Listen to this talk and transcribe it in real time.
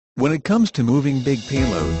When it comes to moving big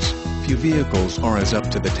payloads, few vehicles are as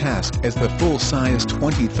up to the task as the full-size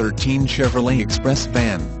 2013 Chevrolet Express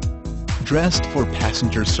van. Dressed for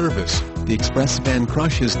passenger service, the Express van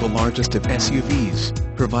crushes the largest of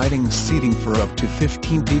SUVs, providing seating for up to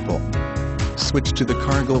 15 people. Switch to the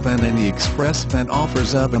cargo van and the Express van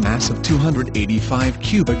offers up a massive 285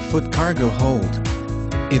 cubic foot cargo hold.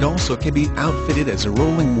 It also can be outfitted as a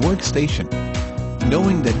rolling workstation.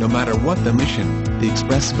 Knowing that no matter what the mission, the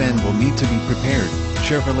Express van will need to be prepared,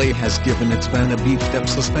 Chevrolet has given its van a beefed-up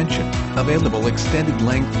suspension, available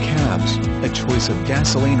extended-length cabs, a choice of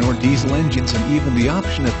gasoline or diesel engines and even the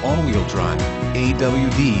option of all-wheel drive,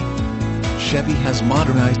 AWD. Chevy has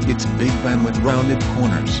modernized its big van with rounded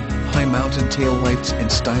corners, high-mounted taillights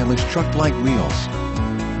and stylish truck-like wheels.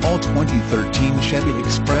 All 2013 Chevy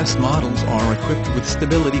Express models are equipped with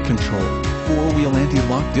stability control, four-wheel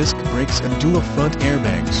anti-lock disc brakes and dual front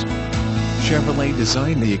airbags. Chevrolet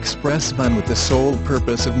designed the Express van with the sole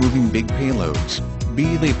purpose of moving big payloads,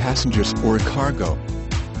 be they passengers or cargo.